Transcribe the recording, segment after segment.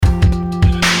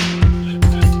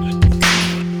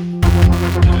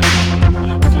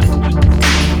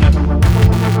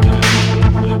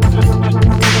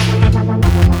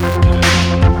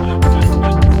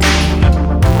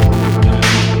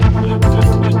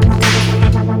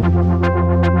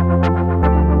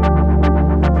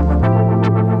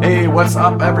what's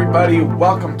up, everybody?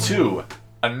 Welcome to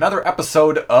another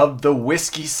episode of the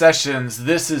Whiskey Sessions.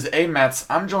 This is Amets.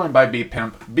 I'm joined by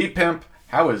B-Pimp. B-Pimp,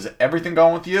 how is everything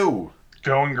going with you?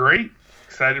 Going great.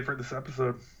 Excited for this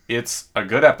episode. It's a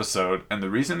good episode, and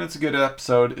the reason it's a good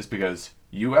episode is because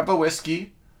you have a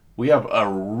whiskey. We have a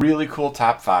really cool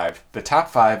top 5. The top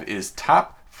 5 is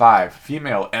top 5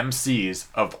 female MCs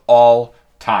of all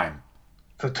time.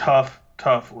 It's a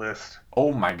tough list.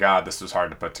 Oh my god, this was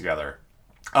hard to put together.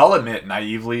 I'll admit,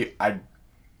 naively, I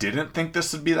didn't think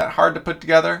this would be that hard to put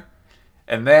together.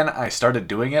 And then I started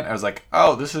doing it. I was like,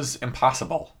 oh, this is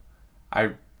impossible.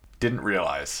 I didn't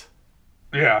realize.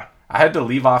 Yeah. I had to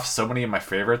leave off so many of my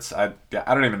favorites. I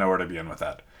don't even know where to begin with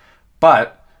that.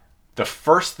 But the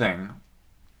first thing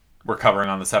we're covering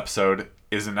on this episode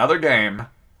is another game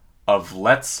of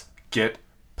Let's Get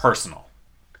Personal.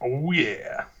 Oh,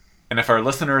 yeah. And if our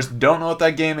listeners don't know what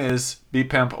that game is,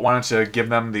 B-Pimp, why don't you give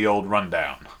them the old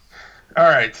rundown? All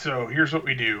right, so here's what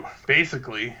we do.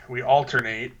 Basically, we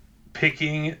alternate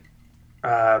picking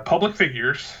public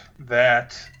figures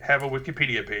that have a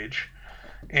Wikipedia page,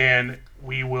 and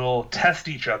we will test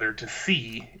each other to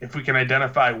see if we can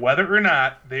identify whether or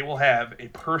not they will have a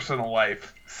personal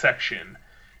life section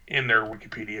in their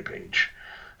Wikipedia page.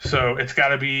 So it's got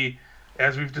to be,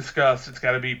 as we've discussed, it's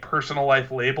got to be personal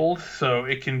life labeled. So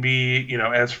it can be,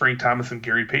 as Frank Thomas and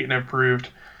Gary Payton have proved,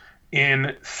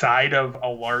 inside of a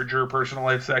larger personal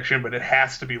life section, but it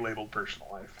has to be labeled personal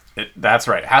life. That's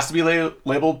right. It has to be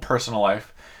labeled personal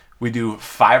life. We do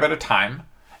 5 at a time.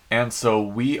 And so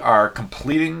we are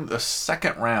completing the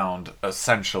second round,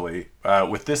 essentially,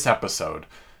 with this episode.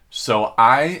 So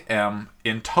I am,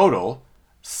 in total,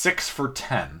 6 for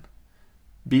 10.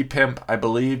 B-Pimp, I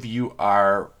believe you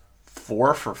are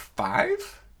 4 for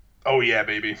 5? Oh, yeah,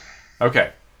 baby.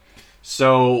 Okay.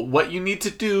 So what you need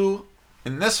to do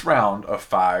in this round of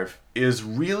 5 is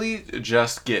really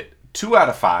just get 2 out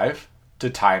of 5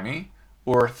 to tie me,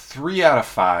 or 3 out of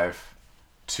 5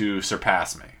 to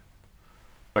surpass me.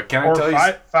 But can I tell you...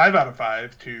 5 out of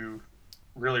 5 to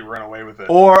really run away with it.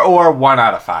 Or 1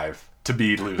 out of 5 to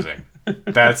be losing.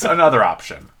 That's another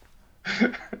option.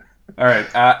 All right,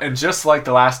 and just like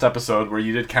the last episode where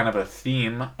you did kind of a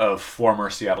theme of former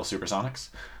Seattle Supersonics,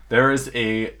 there is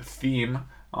a theme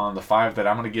on the 5 that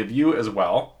I'm going to give you as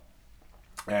well,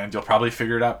 and you'll probably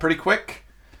figure it out pretty quick.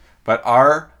 But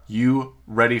are you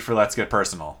ready for Let's Get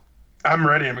Personal? I'm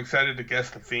ready. I'm excited to guess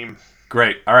the theme.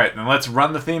 Great. All right, then let's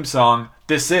run the theme song.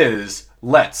 This is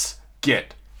Let's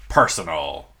Get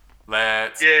Personal.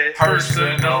 Let's get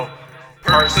personal.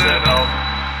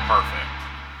 Perfect.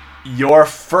 Your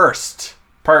first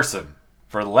person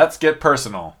for Let's Get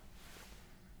Personal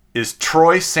is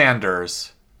Troy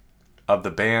Sanders of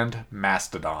the band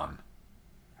Mastodon.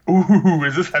 Ooh,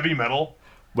 is this heavy metal?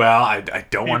 Well, I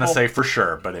don't want to say for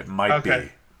sure, but it might be.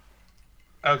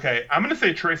 Okay, I'm going to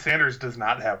say Troy Sanders does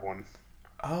not have one.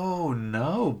 Oh,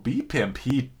 no. B-Pimp,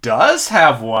 he does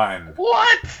have one.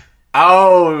 What?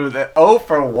 Oh,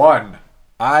 for 1.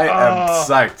 I am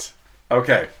psyched.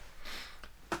 Okay.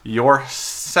 Your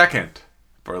second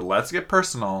for Let's Get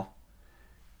Personal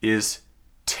is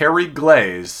Terry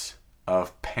Glaze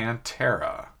of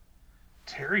Pantera.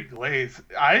 Terry Glaze.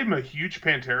 I'm a huge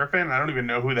Pantera fan. I don't even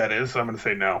know who that is, so I'm going to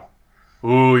say no.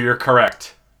 Ooh, you're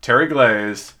correct. Terry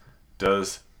Glaze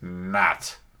does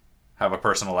not have a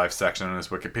personal life section on his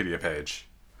Wikipedia page.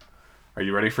 Are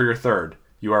you ready for your third?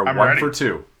 You are 1 ready. for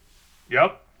 2.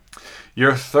 Yep.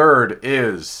 Your third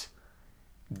is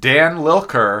Dan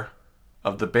Lilker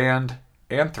of the band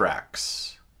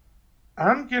Anthrax.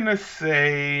 I'm going to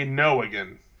say no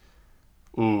again.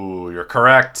 Ooh, you're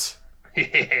correct.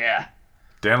 Yeah.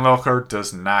 Dan Lilker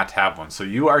does not have one. So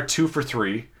you are 2 for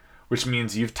 3, which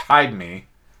means you've tied me.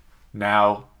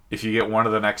 Now, if you get one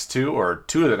of the next 2 or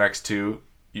 2 of the next 2,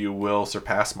 you will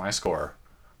surpass my score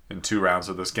in 2 rounds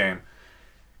of this game.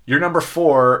 Your number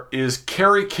 4 is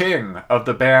Kerry King of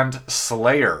the band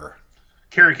Slayer.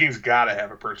 Kerry King's got to have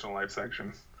a personal life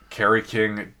section. Kerry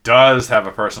King does have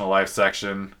a personal life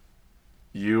section.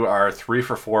 You are 3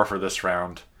 for 4 for this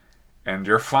round. And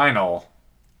your final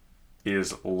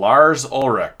is Lars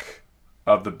Ulrich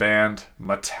of the band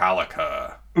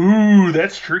Metallica. Ooh,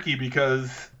 that's tricky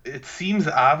because it seems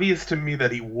obvious to me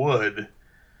that he would.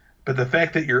 But the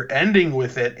fact that you're ending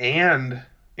with it and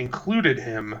included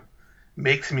him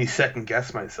makes me second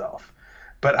guess myself.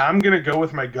 But I'm going to go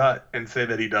with my gut and say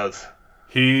that he does.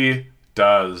 He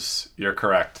does. You're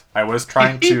correct. I was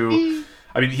trying to...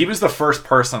 he was the first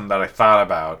person that I thought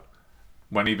about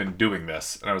when even doing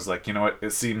this. And I was like, you know what?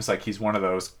 It seems like he's one of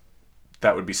those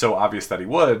that would be so obvious that he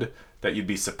would, that you'd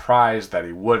be surprised that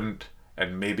he wouldn't.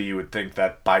 And maybe you would think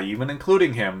that by even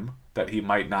including him, that he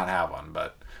might not have one,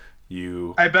 but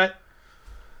you... I bet.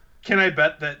 Can I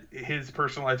bet that his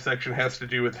personal life section has to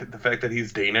do with the fact that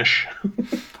he's Danish?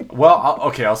 Well,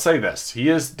 I'll say this. He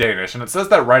is Danish, and it says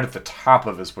that right at the top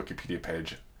of his Wikipedia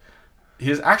page.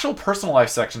 His actual personal life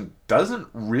section doesn't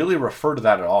really refer to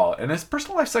that at all, and his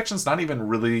personal life section's not even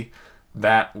really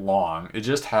that long. It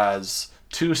just has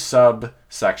 2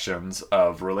 subsections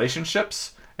of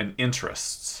relationships and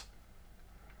interests.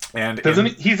 And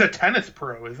he's a tennis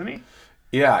pro, isn't he?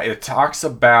 Yeah, it talks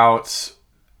about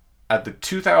at the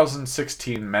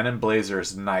 2016 Men in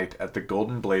Blazers night at the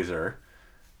Golden Blazer,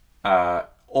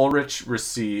 Ulrich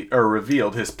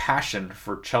revealed his passion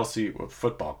for Chelsea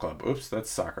Football Club. Oops, that's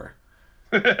soccer.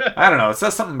 I don't know. It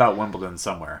says something about Wimbledon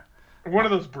somewhere. One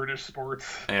of those British sports.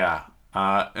 Yeah.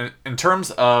 In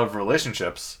terms of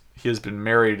relationships, he has been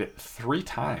married 3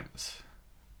 times.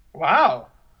 Wow.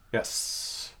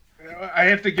 Yes. I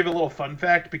have to give a little fun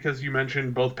fact because you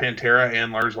mentioned both Pantera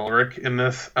and Lars Ulrich in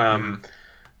this.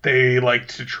 They like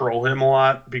to troll him a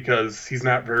lot because he's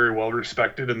not very well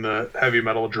respected in the heavy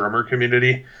metal drummer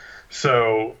community.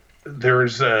 So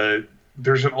there's an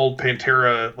old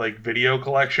Pantera like video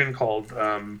collection called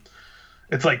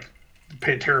it's like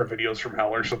Pantera Videos from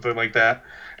Hell or something like that,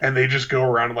 and they just go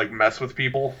around and like mess with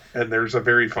people. And there's a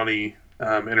very funny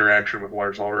interaction with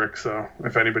Lars Ulrich. So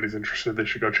if anybody's interested, they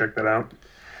should go check that out.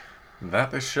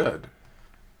 That they should.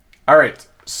 All right,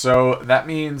 so that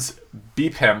means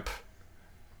B-Pimp.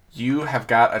 You have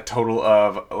got a total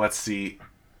of, let's see,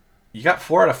 you got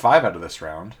 4 out of 5 out of this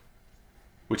round,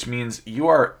 which means you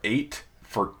are 8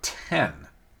 for 10.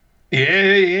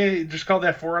 Yeah. Just call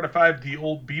that 4 out of 5 the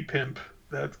old B-Pimp.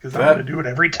 That's because I'm going to do it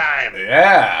every time.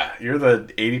 Yeah, you're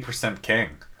the 80%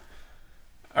 king.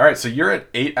 All right, so you're at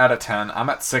 8 out of 10. I'm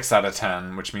at 6 out of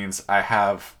 10, which means I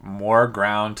have more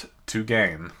ground to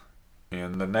gain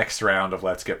in the next round of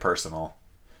Let's Get Personal.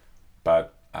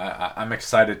 But I'm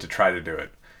excited to try to do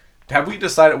it. Have we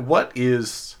decided what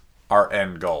is our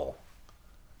end goal?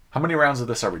 How many rounds of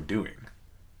this are we doing?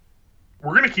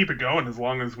 We're going to keep it going as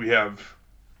long as we have,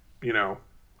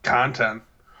 content.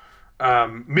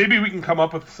 Maybe we can come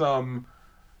up with some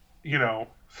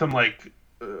like,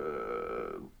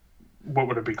 what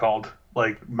would it be called?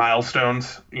 Like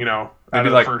milestones, out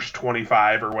of the first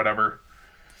 25 or whatever.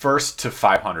 First to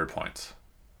 500 points.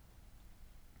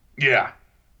 Yeah.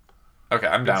 Okay,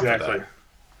 I'm down for that.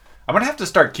 I'm going to have to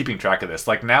start keeping track of this.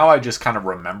 Like, now I just kind of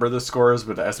remember the scores,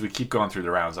 but as we keep going through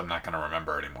the rounds, I'm not going to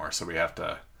remember anymore. So I'll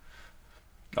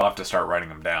have to start writing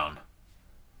them down.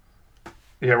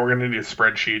 Yeah, we're going to need a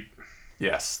spreadsheet.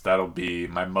 Yes, that'll be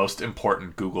my most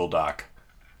important Google Doc.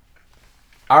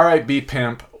 All right,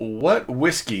 B-Pimp, what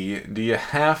whiskey do you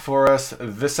have for us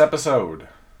this episode?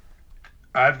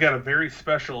 I've got a very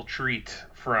special treat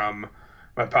from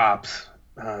my pops,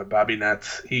 Bobby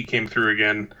Nets. He came through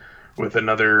again with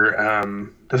another,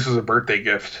 this is a birthday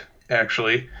gift,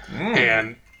 actually.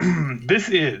 And this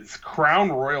is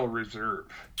Crown Royal Reserve.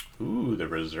 Ooh, the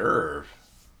Reserve.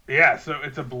 Yeah, so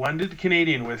it's a blended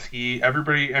Canadian whiskey.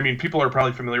 People are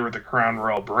probably familiar with the Crown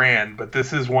Royal brand, but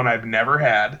this is one I've never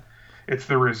had. It's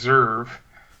the Reserve.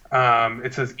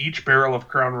 It says each barrel of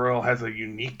Crown Royal has a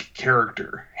unique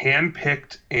character,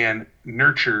 handpicked and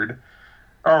nurtured.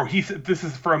 Oh, he said this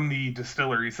is from the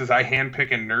distiller. He says, I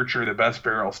handpick and nurture the best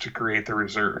barrels to create the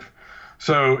Reserve.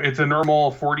 So it's a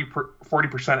normal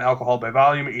 40% alcohol by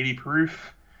volume, 80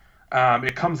 proof.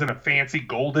 It comes in a fancy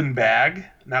golden bag,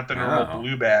 not the normal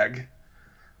blue bag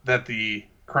that the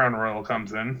Crown Royal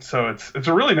comes in. So it's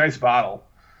a really nice bottle.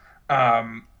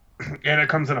 And it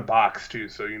comes in a box too,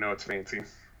 so it's fancy.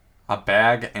 A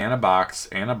bag and a box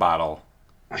and a bottle.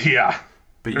 Yeah.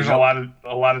 But there's a lot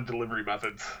of delivery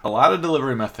methods. A lot of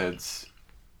delivery methods,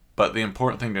 but the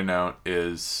important thing to note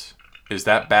is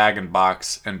that bag and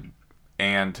box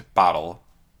and bottle,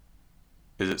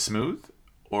 is it smooth,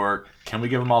 or can we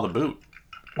give them all the boot?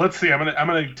 Let's see. I'm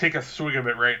gonna take a swig of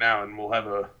it right now, and we'll have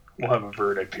a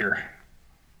verdict here.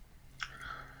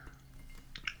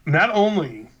 Not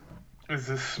only is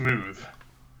this smooth,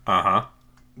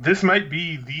 this might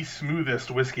be the smoothest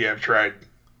whiskey I've tried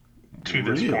to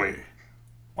this point.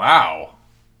 Wow.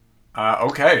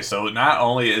 Okay, so not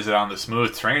only is it on the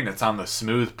smooth train, it's on the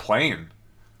smooth plane.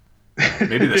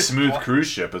 Maybe the smooth cruise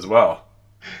ship as well.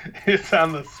 It's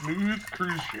on the smooth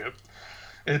cruise ship.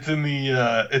 It's in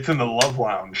the Love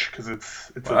Lounge because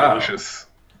it's a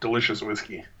delicious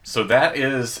whiskey. So that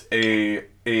is a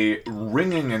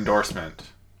ringing endorsement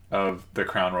of the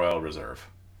Crown Royal Reserve.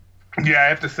 Yeah, I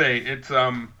have to say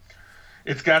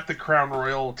it's got the Crown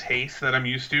Royal taste that I'm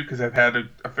used to because I've had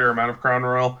a fair amount of Crown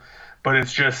Royal, but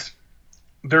it's just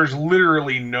there's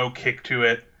literally no kick to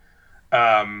it.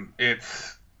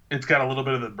 It's got a little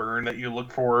bit of the burn that you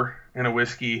look for in a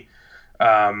whiskey.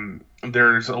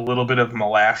 There's a little bit of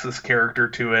molasses character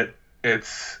to it.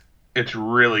 It's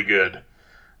really good.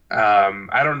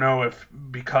 I don't know if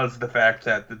because of the fact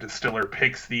that the distiller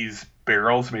picks these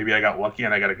barrels, maybe I got lucky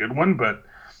and I got a good one, but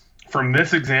from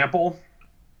this example,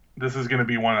 this is going to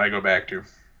be one I go back to.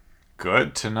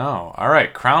 Good to know. All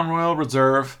right, Crown Royal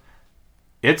Reserve.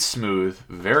 It's smooth,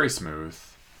 very smooth.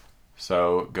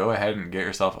 So go ahead and get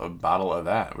yourself a bottle of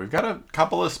that. We've got a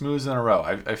couple of smooths in a row.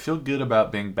 I feel good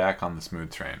about being back on the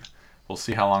smooth train. We'll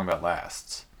see how long that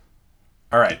lasts.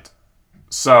 All right.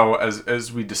 So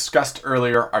as we discussed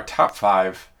earlier, our top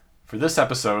 5 for this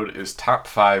episode is top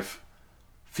 5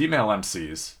 female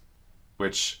MCs,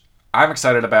 which I'm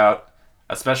excited about,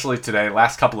 especially today.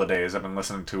 Last couple of days, I've been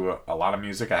listening to a lot of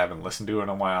music I haven't listened to in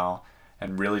a while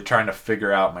and really trying to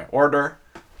figure out my order.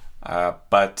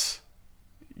 But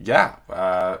yeah,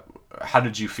 how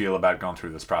did you feel about going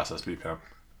through this process, BPIM?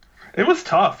 It was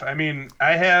tough. I mean,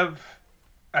 I had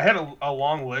a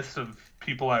long list of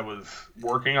people I was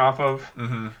working off of,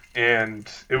 and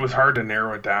it was hard to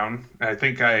narrow it down. I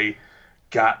think I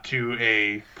got to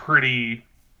a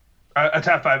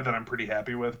top 5 that I'm pretty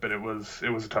happy with, but it was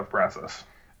a tough process.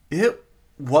 It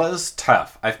was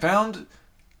tough. I felt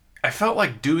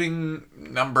like doing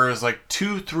numbers like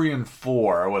 2, 3, and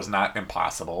 4 was not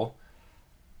impossible.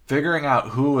 Figuring out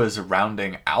who was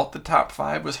rounding out the top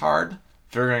 5 was hard.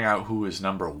 Figuring out who was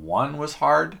number 1 was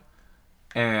hard.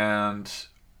 And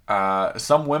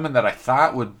some women that I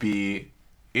thought would be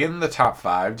in the top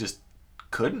 5 just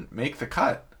couldn't make the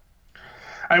cut.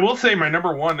 I will say my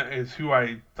number 1 is who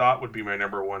I thought would be my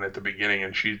number 1 at the beginning,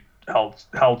 and she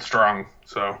held strong.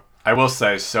 So I will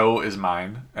say, so is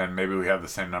mine, and maybe we have the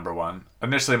same number 1.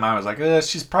 Initially, mine was like,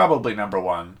 she's probably number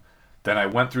 1. Then I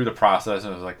went through the process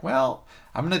and I was like, well,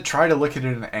 I'm going to try to look at it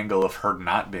in an angle of her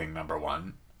not being number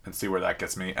 1 and see where that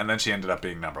gets me. And then she ended up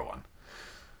being number 1.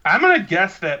 I'm going to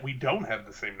guess that we don't have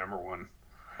the same number 1.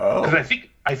 Oh. Because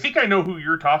I think I know who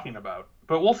you're talking about,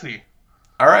 but we'll see.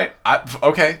 All right.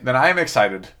 Okay, then I am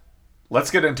excited.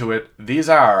 Let's get into it. These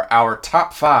are our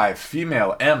top 5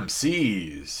 female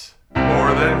MCs.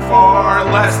 More than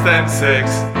 4, less than 6.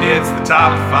 It's the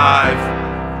top 5.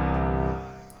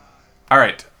 All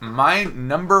right, my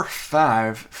number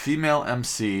 5 female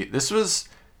MC.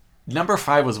 Number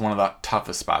 5 was one of the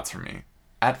toughest spots for me.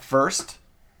 At first,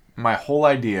 my whole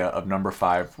idea of number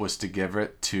 5 was to give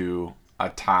it to a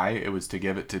tie. It was to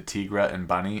give it to Tigra and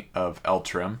Bunny of El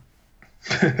Trim.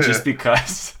 Just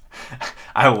because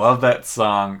I love that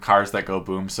song, Cars That Go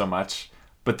Boom, so much.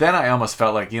 But then I almost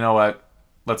felt like, you know what?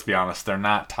 Let's be honest, they're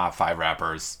not top 5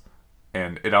 rappers.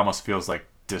 And it almost feels like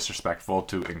disrespectful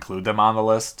to include them on the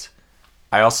list.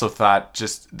 I also thought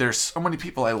there's so many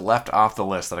people I left off the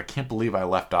list that I can't believe I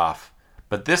left off.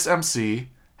 But this MC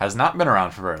has not been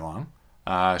around for very long.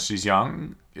 She's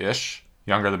young-ish,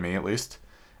 younger than me at least.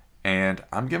 And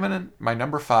I'm giving my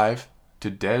number 5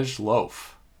 to Dej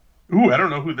Loaf. Ooh, I don't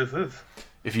know who this is.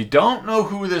 If you don't know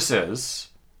who this is,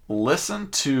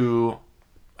 listen to,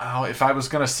 if I was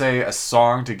going to say a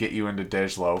song to get you into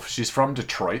Dej Loaf, she's from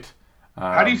Detroit.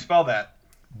 How do you spell that?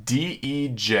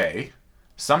 D-E-J.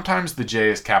 Sometimes the J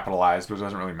is capitalized, but it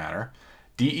doesn't really matter.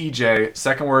 D-E-J,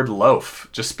 second word, loaf.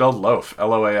 Just spelled loaf,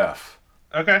 L-O-A-F.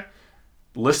 Okay.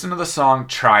 Listen to the song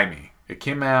Try Me. It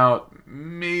came out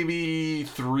maybe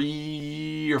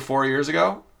 3 or 4 years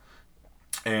ago.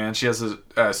 And she has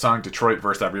a song Detroit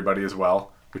vs. Everybody as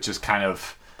well, which is kind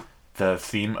of the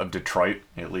theme of Detroit,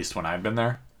 at least when I've been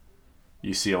there.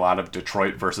 You see a lot of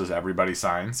Detroit versus everybody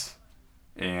signs.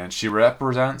 And she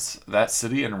represents that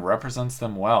city and represents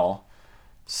them well.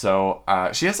 So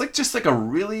she has just a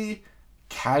really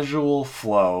casual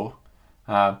flow.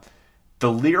 The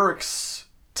lyrics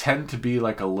tend to be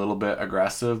a little bit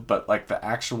aggressive, but the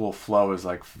actual flow is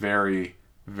very,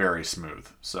 very smooth.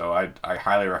 So I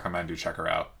highly recommend you check her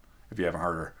out if you haven't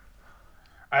heard her.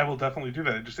 I will definitely do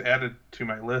that. I just added to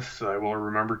my list, so I will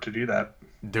remember to do that.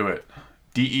 Do it.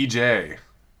 D-E-J.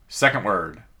 Second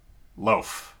word.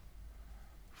 Loaf.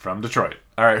 From Detroit.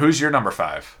 All right, who's your number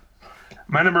 5?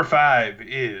 My number 5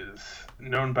 is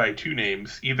known by 2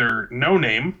 names, either No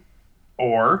Name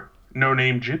or No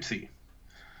Name Gypsy.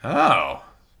 Oh.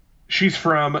 She's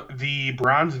from the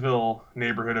Bronzeville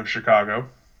neighborhood of Chicago.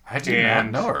 I do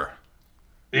not know her.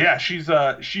 Yeah, she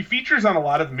features on a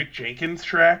lot of Mick Jenkins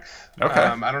tracks. Okay.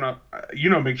 I don't know. You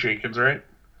know Mick Jenkins, right?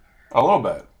 A little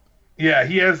bit. Yeah,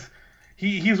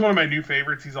 he's one of my new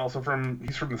favorites. He's from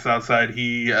the South Side.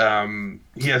 He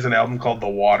has an album called The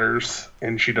Waters,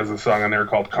 and she does a song on there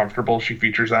called Comfortable. She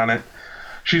features on it.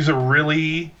 She's a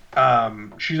really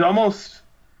she's almost,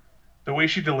 the way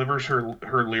she delivers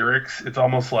her lyrics, it's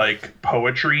almost like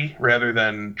poetry rather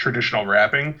than traditional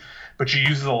rapping. But she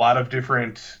uses a lot of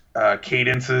different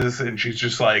cadences, and she's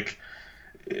just like,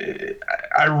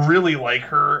 I really like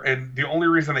her. And the only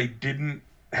reason I didn't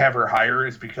have her higher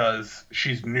is because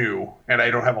she's new, and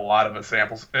I don't have a lot of a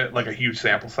huge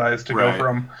sample size to go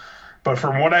from. But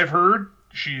from what I've heard,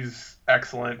 she's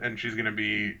excellent, and she's going to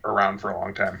be around for a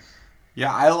long time.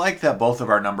 Yeah, I like that both of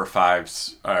our number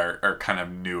 5s are kind of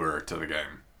newer to the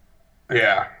game.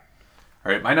 Yeah.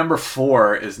 All right, my number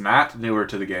 4 is not newer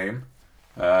to the game.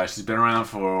 She's been around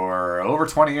for over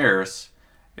 20 years,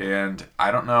 and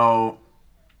I don't know.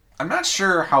 I'm not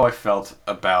sure how I felt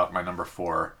about my number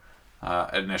 4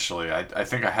 initially. I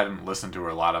think I hadn't listened to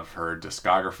a lot of her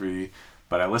discography,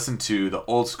 but I listened to the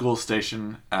old school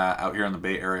station out here in the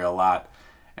Bay Area a lot,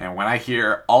 and when I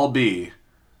hear All B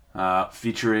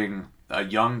featuring a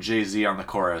young Jay-Z on the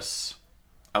chorus,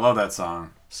 I love that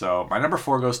song. So my number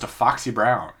 4 goes to Foxy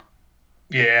Brown.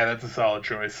 Yeah, that's a solid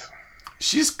choice.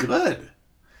 She's good.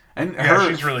 And yeah, her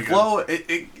she's really flow, good.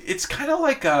 It's kind of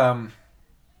like,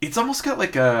 it's almost got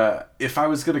like a, if I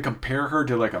was going to compare her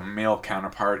to like a male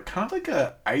counterpart, kind of like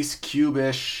a Ice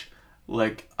Cube-ish,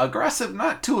 like aggressive,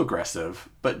 not too aggressive,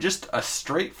 but just a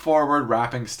straightforward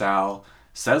rapping style,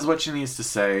 says what she needs to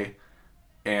say,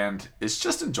 and it's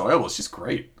just enjoyable. She's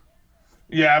great.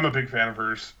 Yeah, I'm a big fan of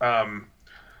hers.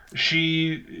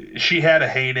 She had a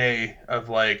heyday of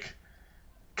like,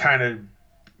 kind of,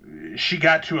 she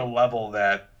got to a level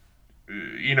that,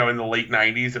 in the late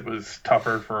 90s, it was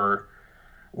tougher for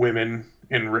women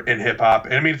in hip hop.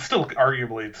 And I mean, it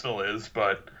still is,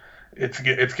 but it's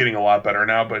getting a lot better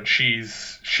now. But she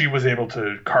was able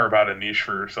to carve out a niche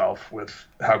for herself with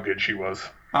how good she was.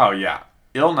 Oh yeah,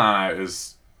 Il Nana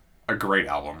is a great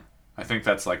album. I think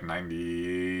that's like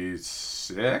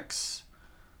 96.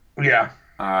 Yeah.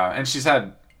 And she's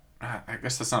had, I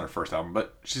guess that's not her first album,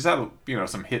 but she's had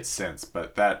some hits since.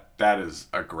 But that is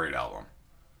a great album.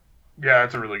 Yeah,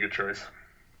 it's a really good choice.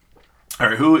 All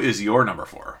right, who is your number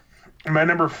 4? My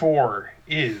number 4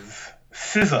 is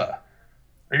SZA.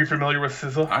 Are you familiar with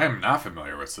SZA? I am not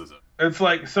familiar with SZA. It's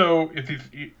like, so if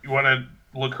you want to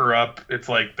look her up, it's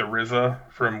like the RZA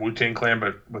from Wu-Tang Clan,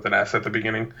 but with an S at the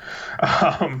beginning.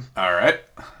 All right.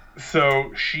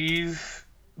 So she's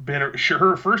been,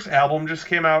 her first album just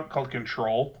came out called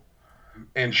Control,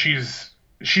 and she's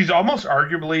almost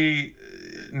arguably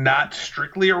not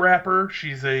strictly a rapper.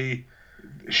 She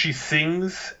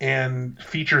sings and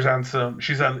features on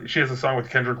she has a song with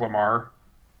Kendrick Lamar.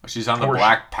 She's on the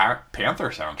Black Panther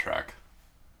soundtrack.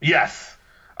 Yes.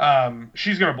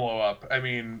 She's gonna blow up. I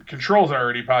mean, Control's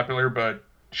already popular, but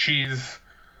she's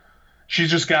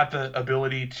just got the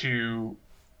ability to,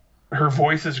 her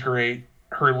voice is great.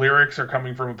 Her lyrics are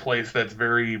coming from a place that's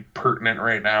very pertinent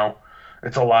right now.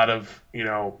 It's a lot of,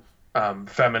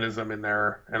 feminism in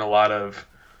there, and a lot of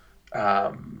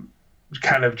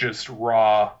kind of just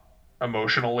raw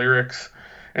emotional lyrics,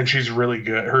 and she's really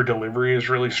good. Her delivery is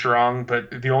really strong,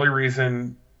 but the only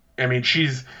reason, I mean,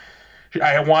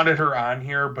 I wanted her on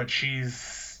here, but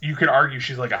you could argue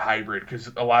she's like a hybrid,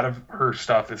 because a lot of her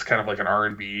stuff is kind of like an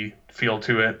R&B feel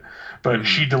to it, but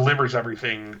she delivers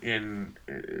everything in,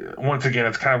 once again,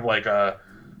 it's kind of like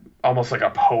almost like a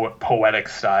poetic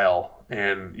style.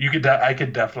 And I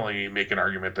could definitely make an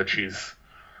argument that she's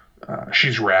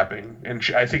rapping, and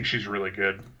I think she's really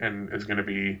good and is going to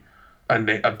be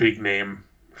a big name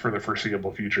for the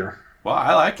foreseeable future. Well,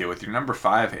 I like it. With your number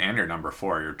 5 and your number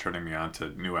 4, you're turning me on to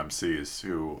new MCs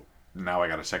who now I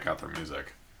got to check out their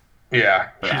music. Yeah,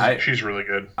 she's really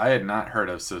good. I had not heard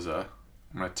of SZA.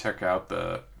 I'm going to check out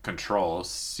the Control,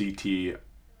 CTRL.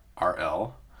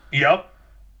 Yep.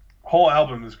 Whole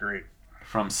album is great.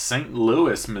 From St.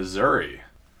 Louis, Missouri.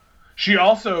 She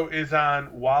also is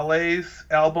on Wale's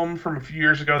album from a few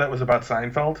years ago that was about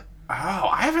Seinfeld. Oh,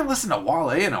 I haven't listened to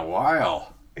Wale in a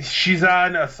while. She's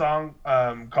on a song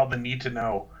called The Need to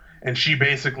Know, and she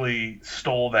basically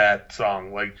stole that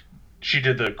song. Like, she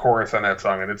did the chorus on that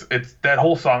song, and it's that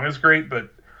whole song is great,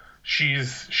 but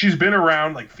she's been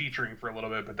around like featuring for a little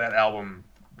bit, but that album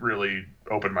really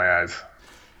opened my eyes.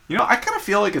 I kind of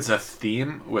feel like it's a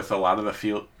theme with a lot of the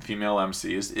female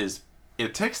MCs is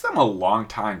it takes them a long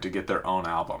time to get their own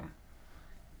album.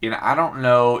 I don't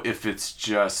know if it's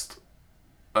just,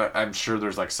 I'm sure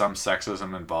there's like some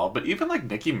sexism involved, but even like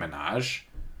Nicki Minaj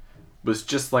was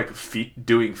just like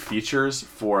doing features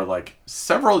for like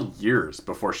several years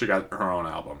before she got her own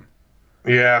album.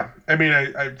 Yeah, I mean,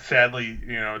 I sadly,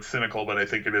 it's cynical, but I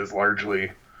think it is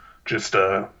largely just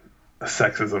a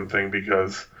sexism thing,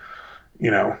 because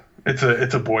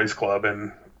it's a boys club,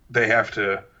 and they have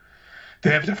to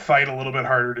fight a little bit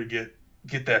harder to get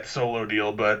get that solo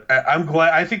deal, but I'm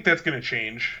glad. I think that's going to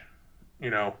change,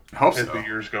 I hope as the so.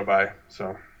 years go by.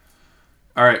 So,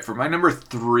 All right, for my number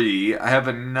 3, I have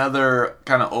another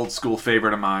kind of old school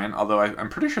favorite of mine, although I'm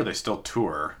pretty sure they still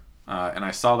tour. And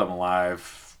I saw them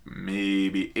live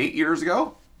maybe 8 years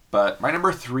ago. But my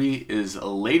number 3 is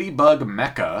Ladybug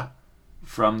Mecca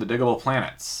from the Diggable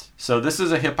Planets. So this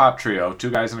is a hip hop trio, 2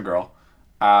 guys and a girl,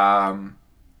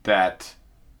 that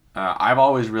I've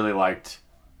always really liked.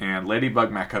 And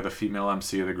Ladybug Mecca, the female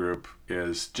MC of the group,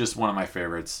 is just one of my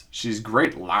favorites. She's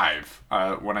great live.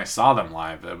 When I saw them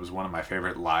live, it was one of my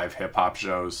favorite live hip hop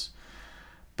shows.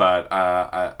 But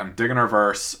I'm digging her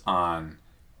verse on.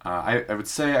 I would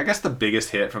say, I guess the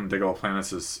biggest hit from Diggable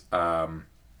Planets is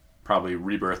probably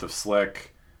Rebirth of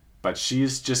Slick. But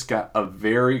she's just got a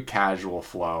very casual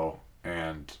flow,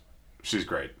 and she's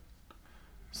great.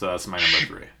 So that's my number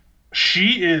 3.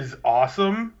 she is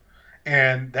awesome,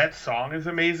 and that song is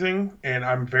amazing. And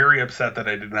I'm very upset that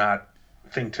I did not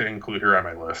think to include her on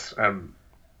my list. I'm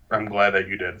glad that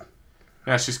you did.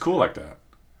 Yeah, she's cool like that.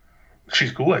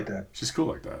 She's cool like that. She's cool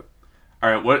like that.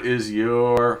 All right, what is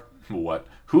your what?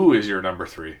 Who is your number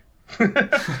 3? Speaking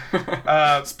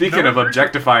Number of three,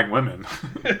 objectifying women.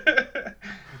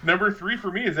 number 3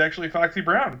 for me is actually Foxy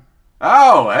Brown.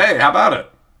 Oh, hey, how about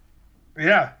it?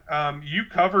 Yeah, you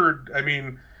covered. I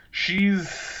mean,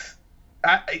 she's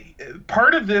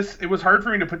part of this. It was hard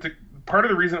for me to part of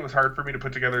the reason it was hard for me to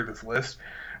put together this list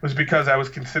was because I was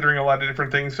considering a lot of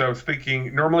different things. So I was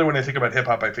thinking. Normally, when I think about hip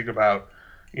hop, I think about,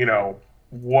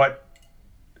 what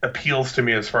appeals to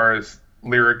me as far as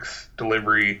lyrics,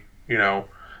 delivery.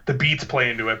 The beats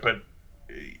play into it, but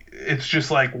it's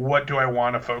just like, what do I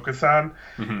want to focus on?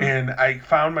 Mm-hmm. And I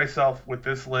found myself with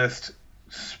this list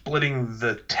splitting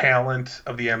the talent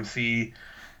of the MC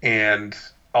and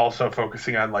also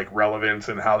focusing on like relevance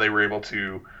and how they were able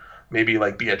to maybe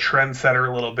like be a trendsetter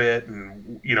a little bit,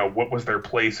 and what was their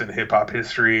place in hip hop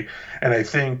history. And I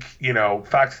think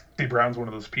Foxy Brown's one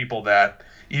of those people that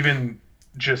even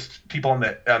just people on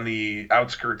the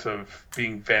outskirts of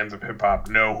being fans of hip hop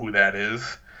know who that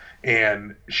is,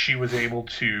 and she was able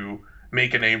to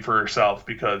make a name for herself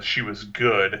because she was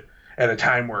good at a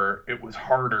time where it was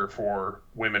harder for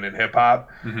women in hip hop.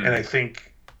 Mm-hmm. And I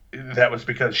think that was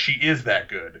because she is that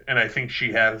good, and I think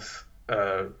she has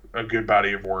a good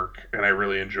body of work, and I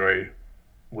really enjoy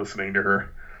listening to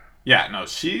her. Yeah, no,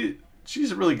 she's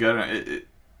really good.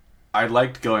 I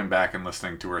liked going back and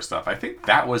listening to her stuff. I think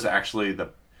that was actually the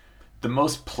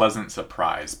most pleasant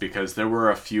surprise, because there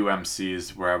were a few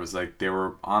MCs where I was like, they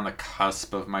were on the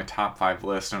cusp of my top 5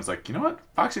 list, and I was like, you know what,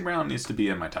 Foxy Brown needs to be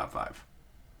in my top 5.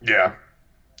 Yeah,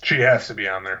 she has to be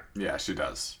on there. Yeah, she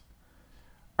does.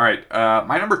 All right,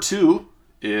 my number 2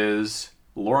 is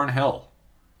Lauryn Hill.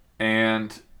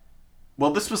 And,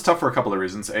 well, this was tough for a couple of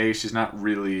reasons. A, she's not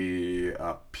really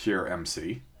a pure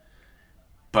MC.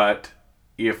 But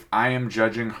if I am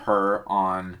judging her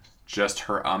on just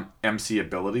her MC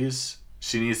abilities,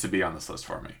 she needs to be on this list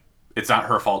for me. It's not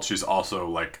her fault. She's also,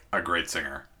 like, a great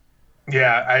singer.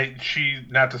 Yeah, she,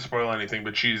 not to spoil anything,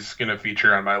 but she's gonna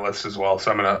feature on my list as well.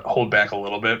 So I'm gonna hold back a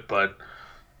little bit, but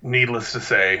needless to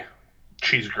say,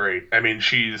 she's great. I mean,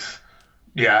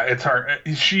 yeah, it's hard.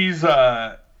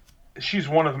 She's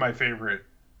one of my favorite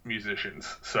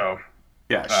musicians. So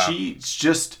Yeah, she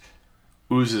just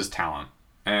oozes talent.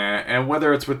 And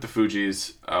whether it's with the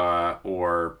Fugees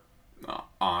or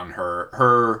on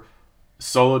her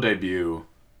solo debut,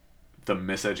 The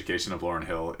Miseducation of Lauryn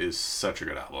Hill is such a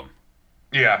good album.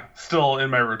 yeah, still in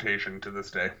my rotation to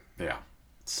this day. Yeah.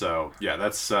 So, yeah,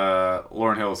 that's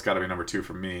Lauryn Hill's got to be number 2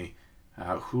 for me.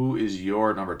 Who is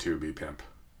your number 2, B-Pimp?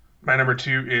 My number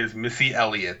 2 is Missy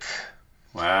Elliott.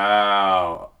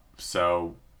 Wow.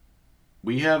 So,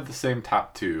 we have the same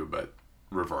top 2, but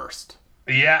reversed.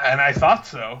 Yeah, and I thought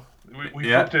so. We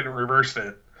flipped it and reversed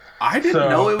it. I didn't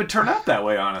know it would turn out that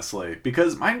way, honestly,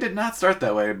 because mine did not start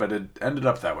that way, but it ended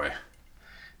up that way.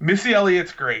 Missy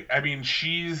Elliott's great. I mean,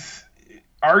 she's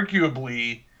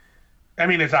arguably, I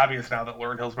mean, it's obvious now that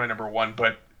Lauryn Hill's my number 1,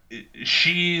 but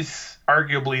she's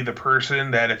arguably the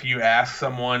person that if you ask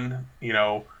someone,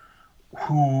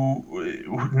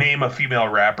 who name a female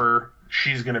rapper,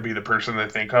 she's going to be the person they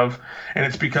think of. And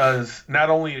it's because not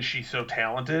only is she so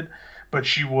talented, but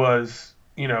she was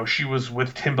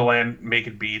with Timbaland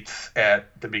making beats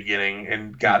at the beginning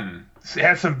and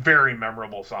had some very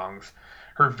memorable songs.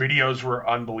 Her videos were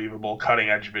unbelievable, cutting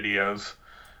edge videos.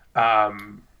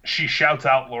 She shouts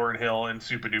out Lauryn Hill in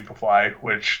Super Duper Fly,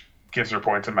 which gives her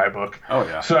points in my book. Oh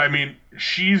yeah. So I mean,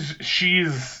 she's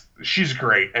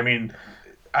great. I mean,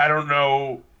 I don't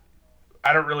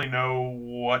really know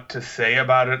what to say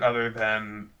about it other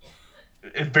than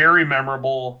very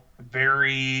memorable,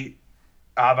 very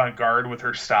avant-garde with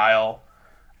her style.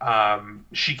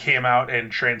 She came out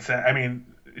and transcend. I mean,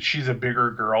 she's a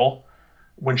bigger girl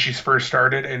when she's first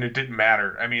started, and it didn't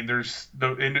matter. I mean,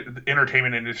 the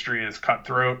entertainment industry is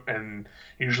cutthroat, and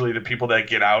usually the people that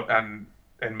get out and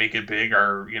make it big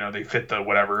are, they fit the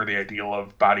ideal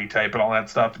of body type and all that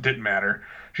stuff. It didn't matter.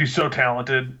 She's so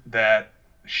talented that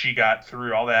she got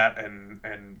through all that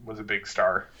and was a big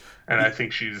star. And I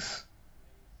think she's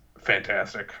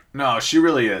fantastic. No, she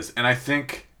really is. And I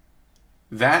think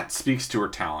that speaks to her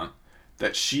talent,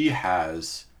 that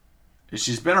she's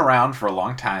been around for a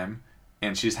long time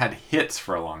and she's had hits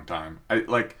for a long time.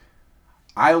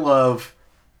 I love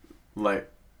like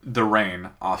The Rain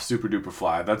off Super Duper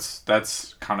Fly.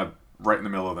 That's kind of right in the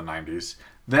middle of the 90s.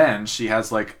 Then she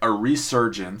has like a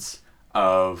resurgence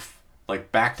of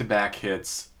like back-to-back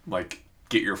hits like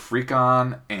Get Your Freak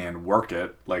On and Work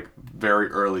It, like very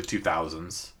early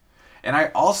 2000s. And I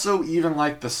also even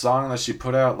like the song that she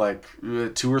put out like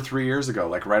 2 or 3 years ago,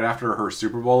 like right after her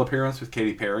Super Bowl appearance with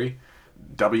Katy Perry,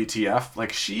 WTF.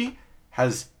 Like, she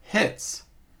has hits.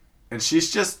 And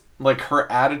she's just, like,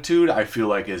 her attitude, I feel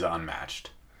like, is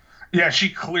unmatched. Yeah, she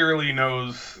clearly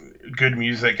knows good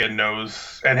music and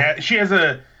she has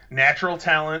a natural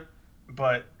talent,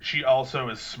 but she also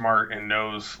is smart and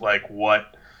knows, like,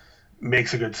 what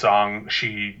makes a good song.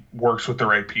 She works with the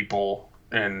right people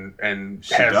and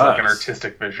has like an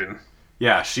artistic vision.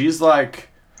 Yeah, she's like,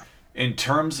 in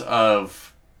terms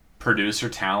of producer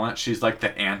talent, she's like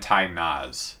the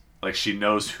anti-Nas. Like, she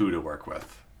knows who to work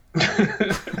with.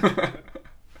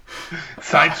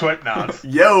 Side sweat Nas.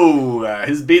 Yo,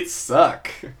 his beats suck.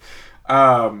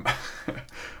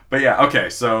 But yeah, okay,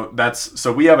 so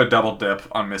we have a double dip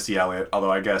on Missy Elliott,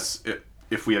 although I guess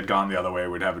if we had gone the other way,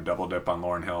 we'd have a double dip on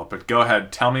Lauryn Hill. But go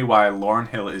ahead, tell me why Lauryn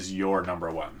Hill is your number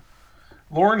one.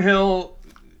 Lauryn Hill,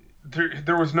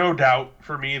 there was no doubt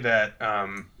for me that,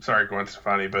 sorry, Gwen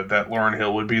Stefani, but that Lauryn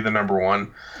Hill would be the number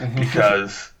one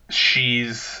because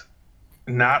she's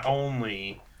not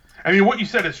only, I mean, what you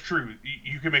said is true.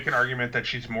 You could make an argument that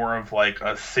she's more of like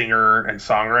a singer and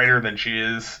songwriter than she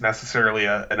is necessarily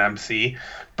an MC,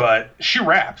 but she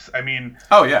raps. I mean,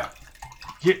 oh yeah,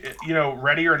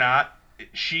 Ready or Not,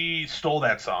 she stole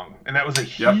that song, and that was a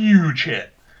huge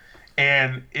hit.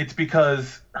 And it's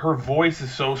because her voice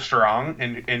is so strong,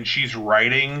 and she's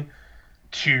writing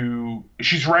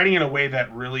in a way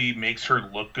that really makes her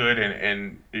look good,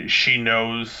 and she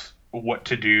knows what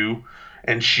to do.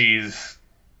 And she's,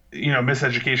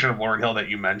 Miseducation of Lauryn Hill that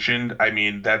you mentioned. I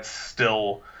mean, that's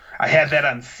still, I had that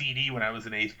on CD when I was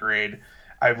in 8th grade.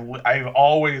 I've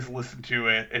always listened to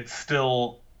it. It's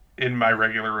still in my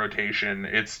regular rotation.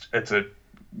 It's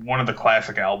one of the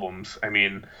classic albums. I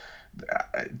mean,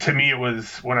 to me, it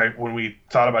was when we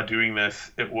thought about doing this,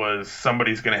 it was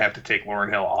somebody's going to have to take Lauryn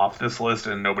Hill off this list,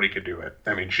 and nobody could do it.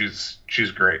 I mean, she's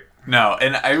great. No,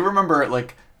 and I remember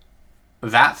like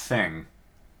That Thing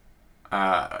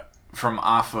from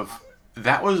off of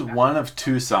that was one of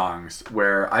 2 songs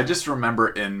where I just remember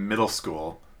in middle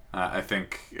school. I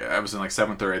think I was in like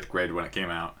 7th or 8th grade when it came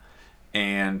out,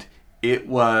 and it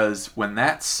was when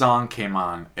that song came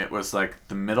on, it was like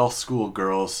the middle school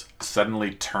girls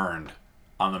suddenly turned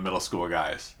on the middle school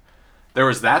guys. There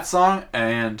was that song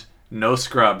and No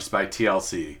Scrubs by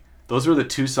TLC. Those were the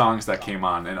 2 songs that came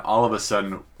on, and all of a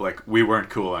sudden, like, we weren't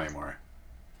cool anymore.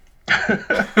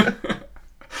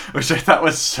 Which I thought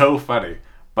was so funny.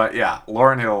 But yeah,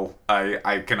 Lauryn Hill,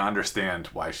 I can understand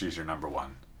why she's your number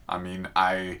one. I mean,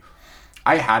 I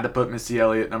had to put Missy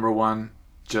Elliott number one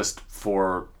just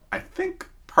for, I think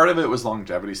part of it was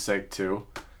longevity's sake too,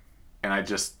 and I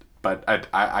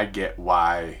get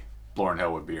why Lauryn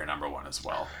Hill would be your number one as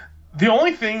well. The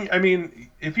only thing, I mean,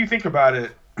 if you think about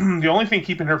it, the only thing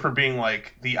keeping her from being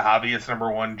like the obvious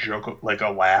number one joke, like a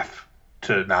laugh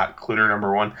to not include her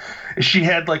number one, is she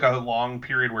had like a long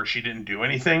period where she didn't do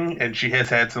anything, and she has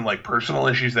had some like personal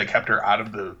issues that kept her out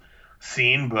of the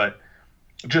scene. But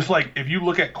just like if you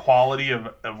look at quality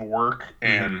of work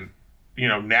and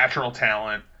natural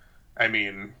talent, I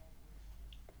mean,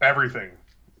 everything.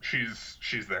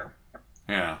 She's there.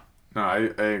 Yeah. No, I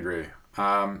agree.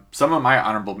 Some of my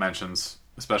honorable mentions,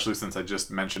 especially since I just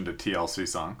mentioned a TLC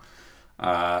song,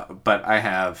 but I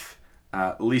have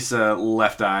Lisa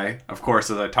Left Eye. Of course,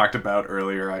 as I talked about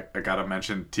earlier, I gotta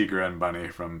mention Tigra and Bunny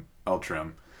from El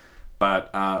Trim.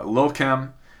 But Lil'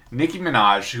 Kim, Nicki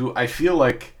Minaj, who I feel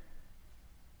like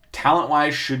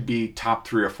talent-wise should be top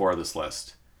 3 or 4 of this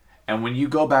list. And when you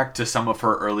go back to some of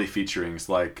her early featurings,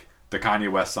 like the Kanye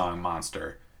West song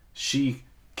Monster, she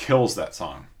kills that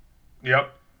song.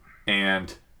 Yep.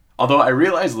 And although I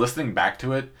realize listening back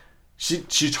to it,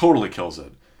 She totally kills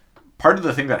it. Part of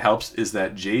the thing that helps is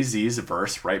that Jay-Z's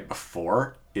verse right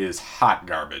before is hot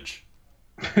garbage.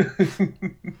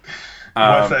 Westside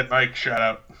Mike, shout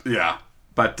out. Yeah,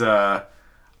 but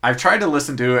I've tried to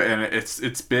listen to it, and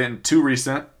it's been too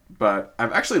recent. But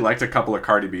I've actually liked a couple of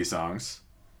Cardi B songs,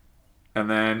 and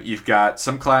then you've got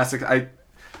some classics.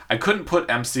 I couldn't put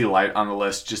MC Lyte on the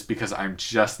list just because I'm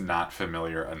just not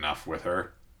familiar enough with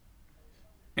her,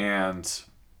 and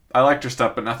I liked her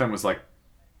stuff, but nothing was like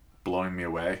blowing me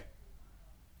away.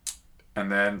 And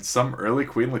then some early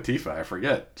Queen Latifah, I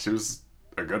forget. She was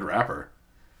a good rapper.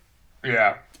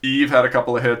 Yeah. Eve had a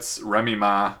couple of hits, Remy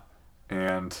Ma,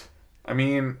 and I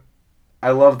mean,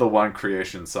 I love the One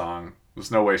Creation song. There's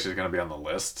no way she's going to be on the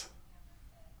list.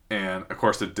 And, of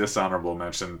course, a dishonorable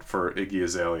mention for Iggy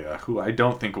Azalea, who I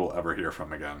don't think we'll ever hear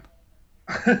from again.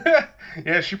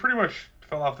 Yeah, she pretty much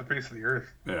fell off the face of the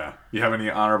earth. Yeah. You have any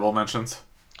honorable mentions?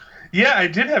 Yeah, I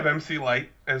did have MC Lyte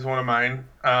as one of mine.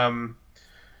 I'm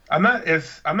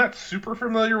not super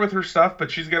familiar with her stuff,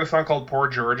 but she's got a song called Poor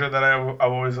Georgia that I've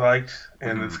always liked,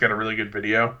 and it's got a really good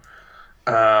video.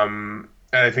 And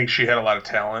I think she had a lot of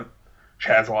talent. She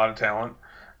has a lot of talent.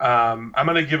 I'm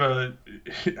gonna give on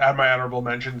my honorable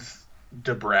mentions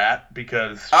Da Brat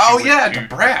because Da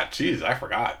Brat. Jeez, I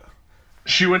forgot.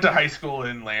 She went to high school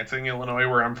in Lansing, Illinois,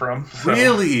 where I'm from. So,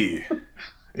 really?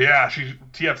 Yeah, she's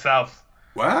TF South.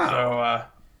 Wow. So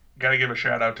gotta give a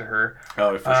shout out to her.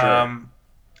 Oh, for sure.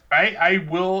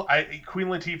 Queen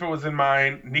Latifah was in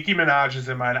mine. Nicki Minaj is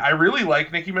in mine. I really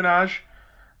like Nicki Minaj.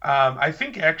 I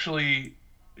think actually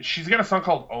she's got a song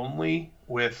called Only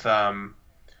with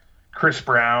Chris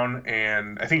Brown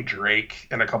and I think Drake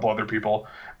and a couple other people,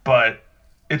 but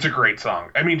it's a great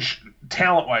song. I mean,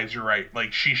 talent-wise, you're right.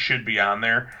 Like, she should be on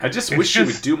there. I just wish she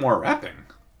would do more rapping.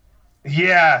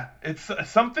 Yeah, it's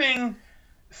something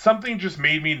just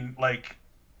made me, like,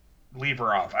 leave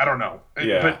her off. I don't know.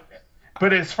 Yeah.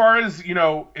 But as far as, you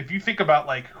know, if you think about,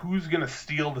 like, who's going to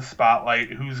steal the spotlight,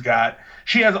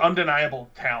 she has undeniable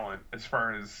talent as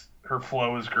far as her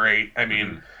flow is great. I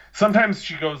mean, sometimes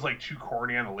she goes, like, too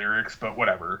corny on the lyrics, but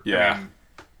whatever. Yeah. I mean,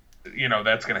 you know,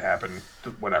 that's going to happen,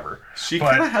 whatever. She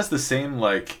kind of has the same,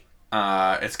 like,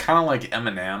 it's kind of like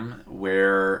Eminem,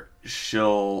 where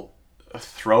she'll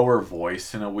throw her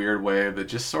voice in a weird way that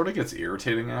just sort of gets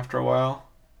irritating after a while.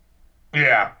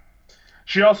 Yeah.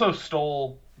 She also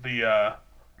stole the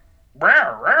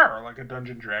like a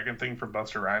Dungeon Dragon thing from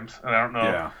Busta Rhymes, and I don't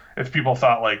know if people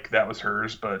thought like that was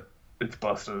hers, but it's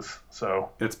Busta's.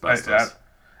 So it's Busta's.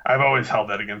 I've always held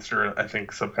that against her, I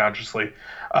think, subconsciously.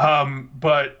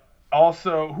 But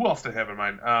also, who else to have in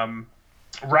mind?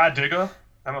 Rah Digga.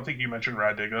 I don't think you mentioned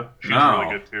Rah Digga. She's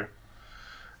really good too.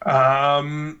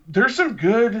 There's some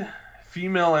good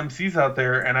female MCs out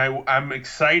there, and I'm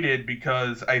excited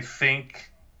because I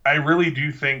really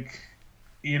do think,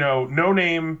 you know, No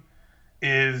Name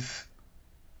is,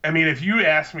 I mean, if you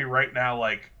ask me right now,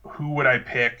 like, who would I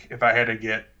pick if I had to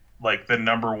get, like, the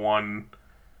number one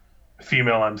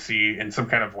female MC in some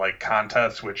kind of, like,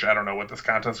 contest, which I don't know what this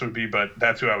contest would be, but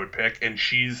that's who I would pick. And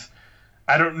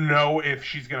I don't know if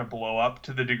she's going to blow up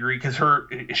to the degree, because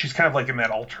she's kind of, like, in that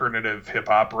alternative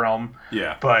hip-hop realm.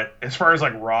 Yeah. But as far as,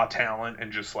 like, raw talent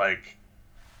and just, like,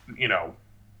 you know,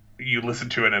 you listen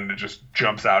to it and it just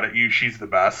jumps out at you, she's the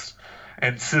best.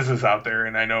 And SZA's out there,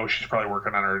 and I know she's probably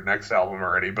working on her next album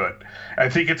already, but I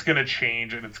think it's going to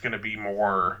change and it's going to be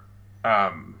more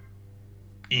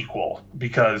equal,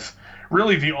 because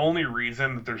really the only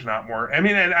reason that there's not more, I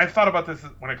mean, and I've thought about this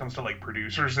when it comes to like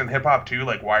producers in hip hop too,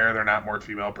 like why are there not more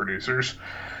female producers?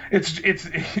 It's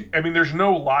I mean, there's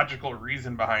no logical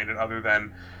reason behind it other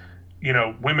than, you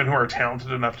know, women who are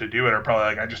talented enough to do it are probably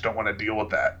like, I just don't want to deal with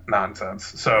that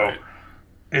nonsense. So right.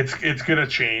 It's gonna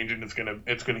change, and it's gonna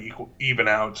even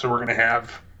out. So we're gonna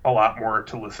have a lot more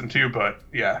to listen to. But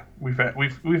yeah, we've had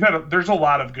there's a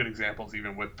lot of good examples,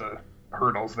 even with the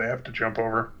hurdles they have to jump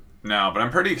over. No, but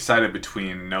I'm pretty excited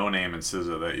between No Name and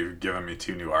SZA that you've given me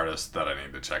two new artists that I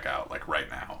need to check out, like right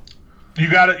now. You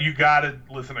gotta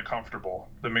listen to Comfortable,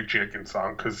 the Mick Jenkins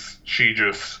song, because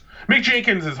Mick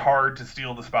Jenkins is hard to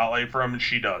steal the spotlight from, and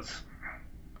she does.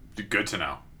 Good to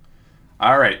know.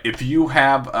 All right, if you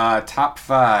have a top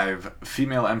 5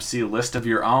 female MC list of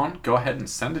your own, go ahead and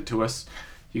send it to us.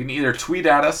 You can either tweet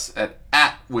at us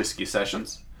at Whiskey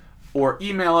Sessions or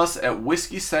email us at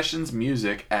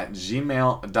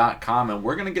whiskeysessionsmusic@gmail.com, and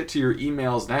we're going to get to your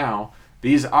emails now.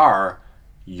 These are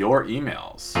your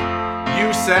emails.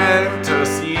 You sent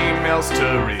us emails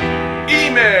to read.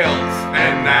 Emails!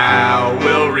 And now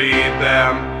we'll read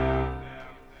them.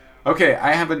 Okay,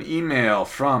 I have an email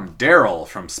from Daryl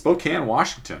from Spokane,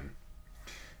 Washington.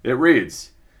 It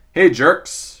reads, "Hey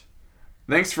jerks,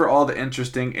 Thanks for all the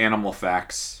interesting animal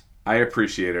facts. I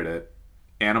appreciated it.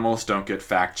 Animals don't get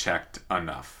fact-checked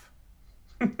enough.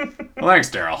 Well, thanks,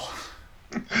 Daryl.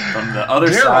 From the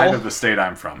other side of the state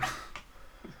I'm from.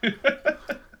 He's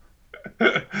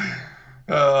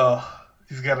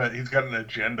got an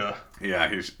agenda.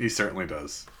 Yeah, he certainly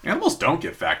does. Animals don't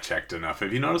get fact-checked enough.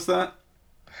 Have you noticed that?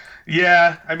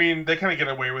 Yeah, I mean, they kind of get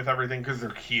away with everything because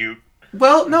they're cute.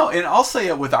 Well, no, and I'll say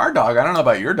it with our dog. I don't know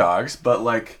about your dogs, but,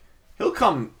 like, he'll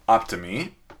come up to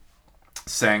me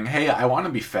saying, hey, I want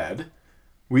to be fed.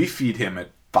 We feed him at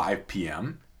 5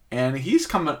 p.m., and he's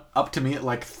coming up to me at,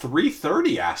 like,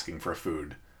 3:30 asking for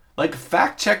food. Like,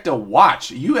 fact-check to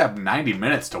watch. You have 90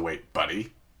 minutes to wait,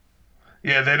 buddy.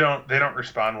 Yeah, they don't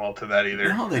respond well to that either.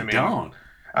 No, they don't.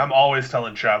 I'm always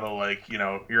telling Chavo, like,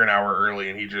 you're an hour early,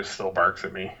 and he just still barks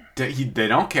at me. They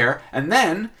don't care. And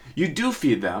then you do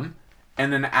feed them,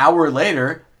 and an hour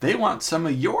later, they want some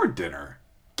of your dinner.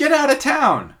 Get out of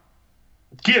town.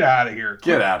 Get out of here.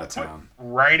 Get out of town.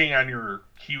 Riding on your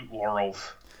cute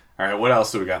laurels. All right, what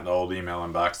else do we got in the old email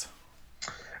inbox?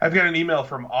 I've got an email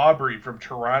from Aubrey from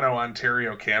Toronto,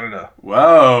 Ontario, Canada.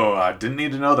 Whoa, I didn't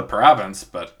need to know the province,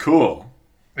 but cool.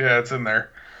 Yeah, it's in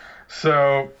there.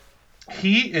 So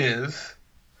he is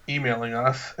emailing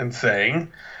us and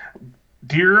saying,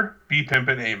 Dear B Pimp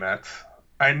and Amets,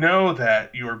 I know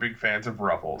that you are big fans of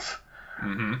Ruffles.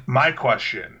 Mm-hmm. My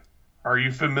question, are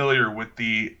you familiar with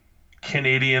the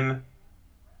Canadian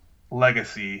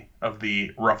legacy of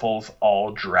the Ruffles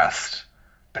all dressed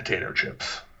potato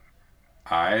chips?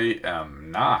 I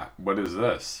am not. What is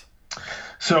this?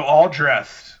 So all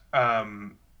dressed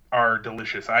are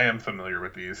delicious. I am familiar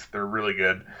with these. They're really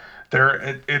good.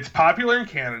 It's popular in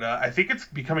Canada. I think it's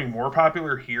becoming more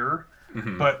popular here.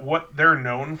 Mm-hmm. But what they're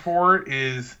known for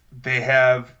is they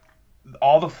have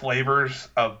all the flavors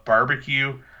of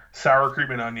barbecue, sour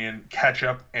cream and onion,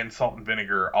 ketchup, and salt and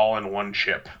vinegar all in one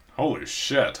chip. Holy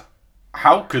shit.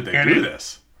 How could they do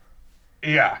this?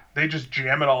 Yeah, they just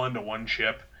jam it all into one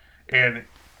chip. And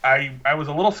I was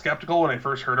a little skeptical when I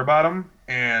first heard about them,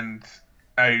 and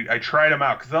I tried them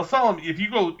out because they'll sell them if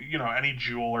you go, any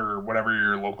Jewel or whatever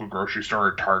your local grocery store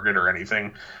or Target or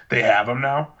anything, they have them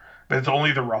now. But it's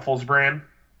only the Ruffles brand,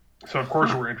 so of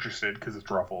course we're interested because it's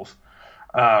Ruffles.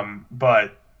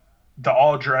 But the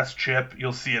all dressed chip,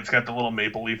 you'll see it's got the little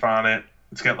maple leaf on it.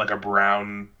 It's got like a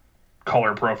brown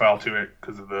color profile to it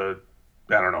because of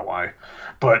I don't know why,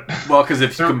 but well, because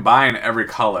if you combine every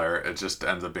color, it just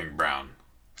ends up being brown.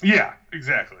 Yeah,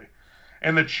 exactly.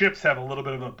 And the chips have a little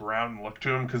bit of a brown look to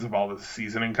them because of all the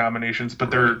seasoning combinations,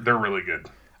 but they're really good.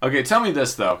 Okay, tell me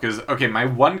this though, because my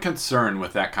one concern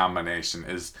with that combination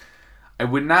is I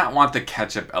would not want the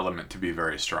ketchup element to be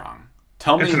very strong.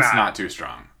 Tell me it's not too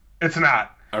strong. It's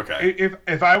not. Okay.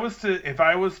 If I was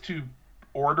to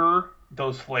order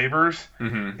those flavors,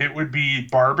 mm-hmm. it would be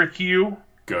barbecue.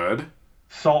 Good.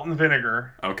 Salt and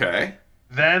vinegar. Okay.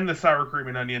 Then the sour cream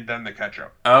and onion, then the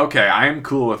ketchup. Okay, I am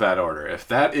cool with that order. If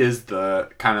that is the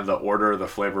kind of the order, the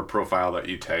flavor profile that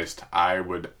you taste, I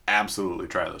would absolutely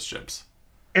try those chips.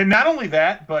 And not only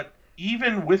that, but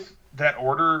even with that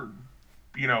order,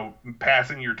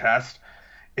 passing your test,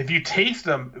 if you taste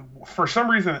them, for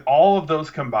some reason, all of those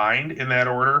combined in that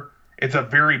order, it's a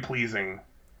very pleasing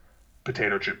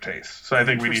potato chip taste. So I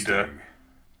think we need to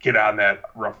get on that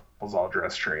Ruffles all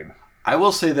dress train. I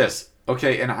will say this.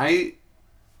 Okay, and I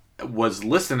was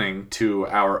listening to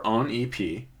our own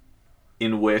EP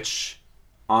in which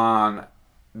on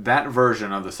that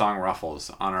version of the song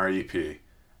Ruffles on our EP,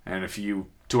 and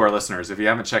to our listeners, if you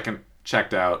haven't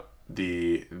checked out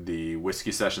the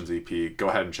Whiskey Sessions EP, go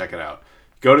ahead and check it out.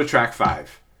 Go to track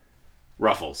 5,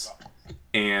 Ruffles.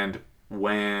 And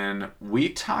when we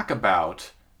talk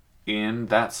about in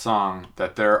that song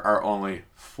that there are only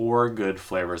 4 good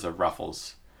flavors of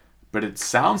Ruffles, but it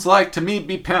sounds like to me,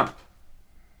 B Pimp,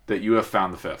 that you have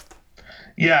found the 5th.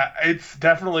 Yeah, it's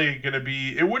definitely going to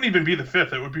be... It wouldn't even be the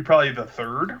 5th. It would be probably the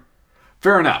 3rd.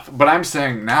 Fair enough. But I'm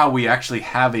saying now we actually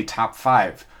have a top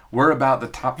 5. We're about the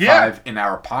top 5 in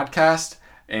our podcast.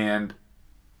 And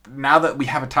now that we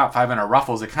have a top 5 in our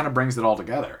Ruffles, it kind of brings it all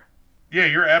together. Yeah,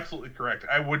 you're absolutely correct.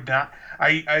 I would not...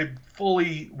 I'm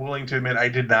fully willing to admit I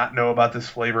did not know about this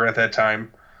flavor at that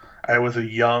time. I was a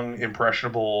young,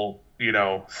 impressionable...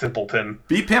 simpleton.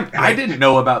 B Pimp, I didn't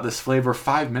know about this flavor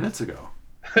 5 minutes ago.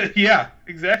 Yeah,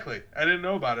 exactly. I didn't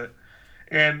know about it.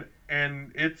 And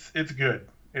it's good.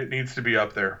 It needs to be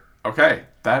up there. Okay,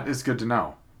 that is good to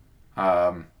know.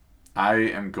 I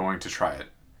am going to try it.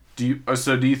 Do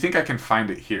you think I can find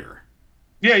it here?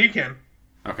 Yeah, you can.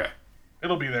 Okay.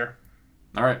 It'll be there.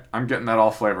 All right, I'm getting that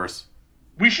all flavors.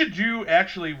 We should do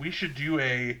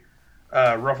a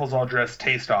Ruffles All Dressed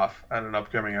Taste Off on an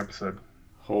upcoming episode.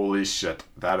 Holy shit.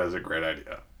 That is a great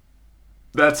idea.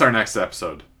 That's our next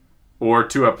episode. Or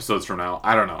 2 episodes from now.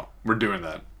 I don't know. We're doing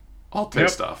that. All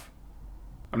taste off.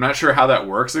 I'm not sure how that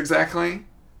works exactly.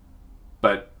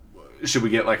 But should we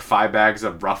get like 5 bags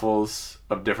of Ruffles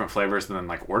of different flavors and then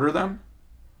like order them?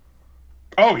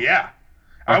 Oh, yeah.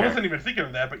 Okay. I wasn't even thinking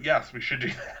of that, but yes, we should do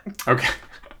that. Okay.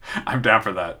 I'm down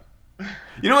for that.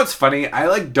 You know what's funny? I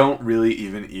like don't really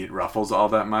even eat Ruffles all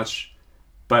that much.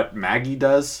 But Maggie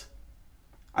does.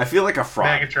 I feel like a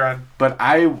fraud. Megatron. But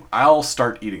I'll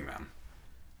start eating them.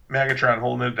 Megatron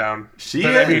holding it down. She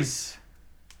but, is.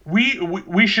 I mean,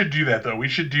 we should do that, though. We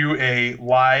should do a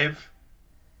live...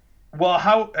 Well,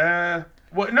 how...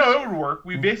 Well, no, it would work.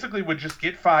 We basically would just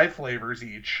get 5 flavors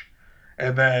each,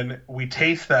 and then we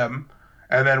taste them,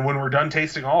 and then when we're done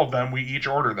tasting all of them, we each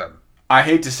order them. I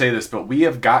hate to say this, but we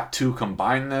have got to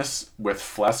combine this with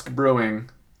Flesk Brewing.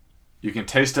 You can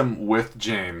taste them with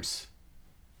James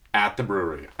at the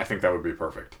brewery. I think that would be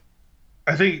perfect.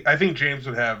 I think James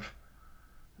would have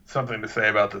something to say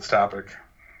about this topic.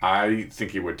 I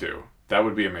think he would too. That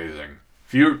would be amazing.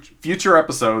 Future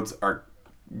episodes are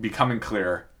becoming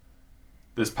clear.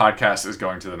 This podcast is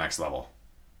going to the next level.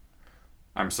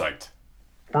 I'm psyched.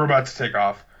 We're about to take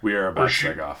off. We are about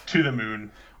to take off. To the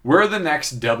moon. We're the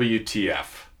next WTF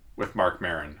with Mark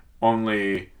Maron.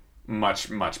 Only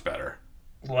much, much better.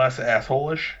 Less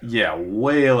asshole-ish. Yeah,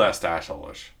 way less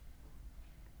asshole-ish.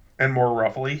 And more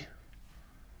ruffly.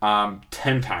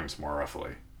 10 times more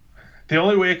roughly. The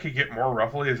only way it could get more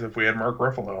ruffly is if we had Mark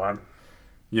Ruffalo on.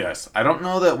 Yes. I don't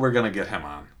know that we're going to get him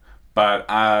on.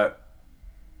 But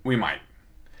we might.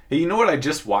 Hey, you know what I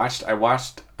just watched? I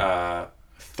watched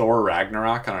Thor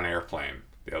Ragnarok on an airplane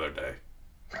the other day.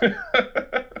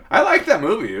 I liked that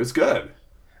movie. It was good.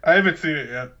 I haven't seen it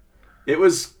yet. It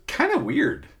was kind of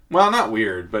weird. Well, not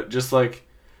weird, but just like...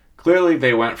 Clearly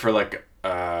they went for like...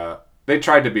 they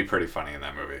tried to be pretty funny in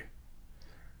that movie.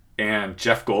 And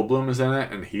Jeff Goldblum is in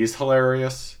it, and he's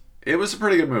hilarious. It was a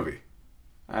pretty good movie.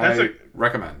 I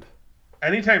recommend.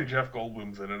 Anytime Jeff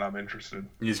Goldblum's in it, I'm interested.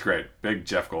 He's great. Big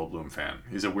Jeff Goldblum fan.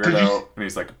 He's a weirdo, and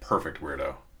he's like a perfect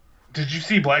weirdo. Did you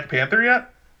see Black Panther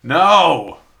yet?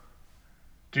 No!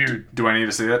 Dude. Do I need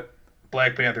to see it?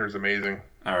 Black Panther is amazing.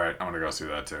 Alright, I'm going to go see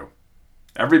that too.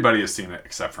 Everybody has seen it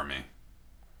except for me.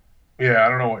 Yeah, I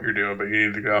don't know what you're doing, but you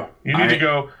need to go. You need to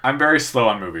go. I'm very slow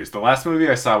on movies. The last movie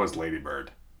I saw was Lady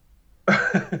Bird.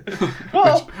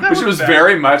 Well, which was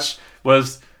very much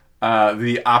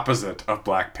the opposite of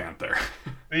Black Panther.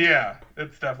 Yeah,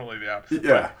 it's definitely the opposite.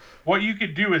 Yeah. What you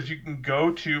could do is you can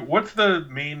go to... What's the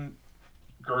main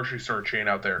grocery store chain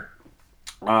out there?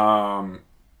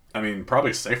 I mean,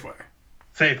 probably Safeway.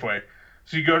 Safeway.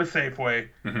 So you go to Safeway,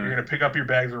 you're going to pick up your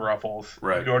bags of Ruffles,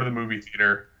 right. You go to the movie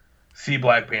theater, see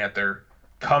Black Panther,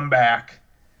 come back,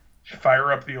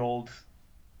 fire up the old,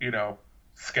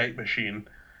 Skype machine,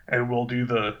 and we'll do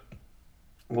the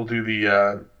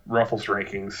Ruffles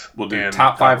rankings. We'll do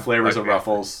top 5 flavors of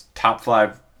Ruffles, top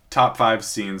five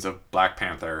scenes of Black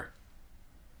Panther,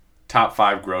 top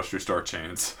 5 grocery store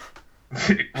chains.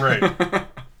 Right.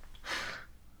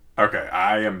 Okay,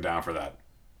 I am down for that.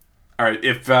 All right,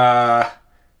 if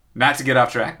not to get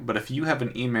off track, but if you have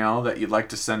an email that you'd like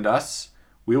to send us,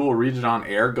 we will read it on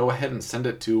air. Go ahead and send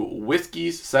it to Whiskey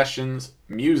Sessions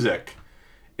Music.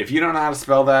 If you don't know how to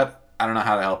spell that, I don't know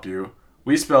how to help you.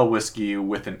 We spell whiskey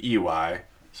with an EY,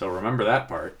 so remember that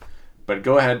part. But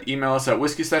go ahead, email us at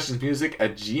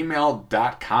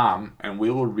whiskeysessionsmusic@gmail.com, and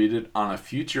we will read it on a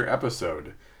future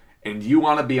episode. And you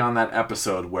want to be on that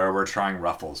episode where we're trying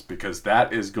Ruffles, because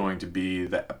that is going to be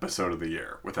the episode of the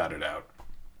year, without a doubt.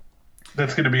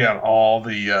 That's going to be on all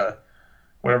the,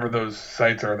 whatever those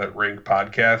sites are that rank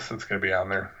podcasts, that's going to be on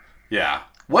there. Yeah.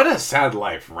 What a sad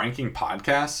life, ranking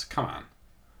podcasts? Come on.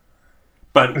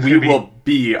 But we will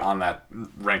be on that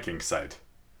ranking site.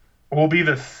 We'll be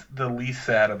the least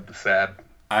sad of the sad.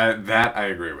 That I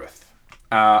agree with.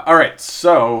 All right,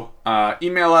 so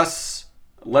email us.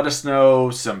 Let us know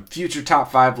some future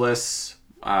top 5 lists,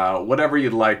 whatever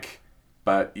you'd like.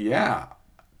 But yeah,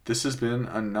 this has been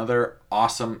another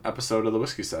awesome episode of the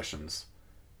Whiskey Sessions.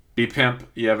 B-Pimp,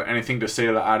 you have anything to say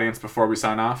to the audience before we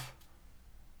sign off?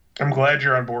 I'm glad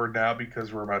you're on board now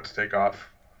because we're about to take off.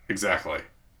 Exactly.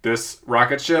 This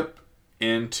rocket ship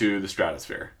into the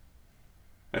stratosphere.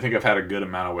 I think I've had a good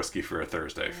amount of whiskey for a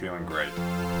Thursday. Feeling great.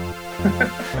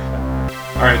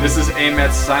 All right, this is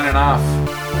Amet signing off.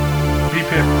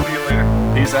 B-Pimp, see you later.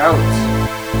 Peace out.